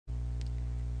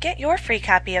Get your free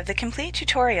copy of the complete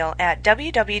tutorial at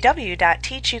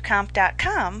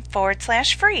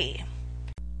www.teachucomp.com/free.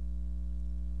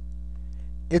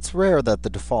 It's rare that the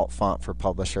default font for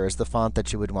Publisher is the font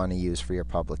that you would want to use for your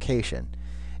publication.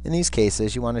 In these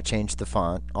cases, you want to change the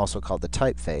font, also called the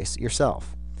typeface,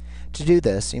 yourself. To do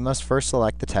this, you must first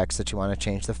select the text that you want to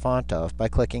change the font of by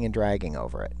clicking and dragging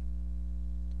over it.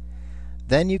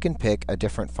 Then you can pick a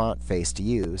different font face to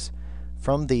use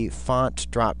from the Font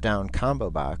drop-down combo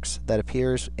box that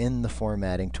appears in the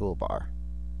formatting toolbar.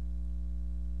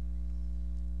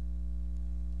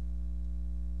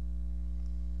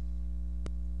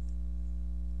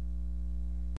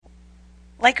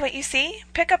 Like what you see?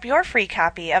 Pick up your free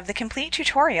copy of the complete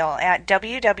tutorial at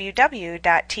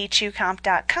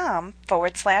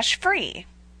www.teachucomp.com/free.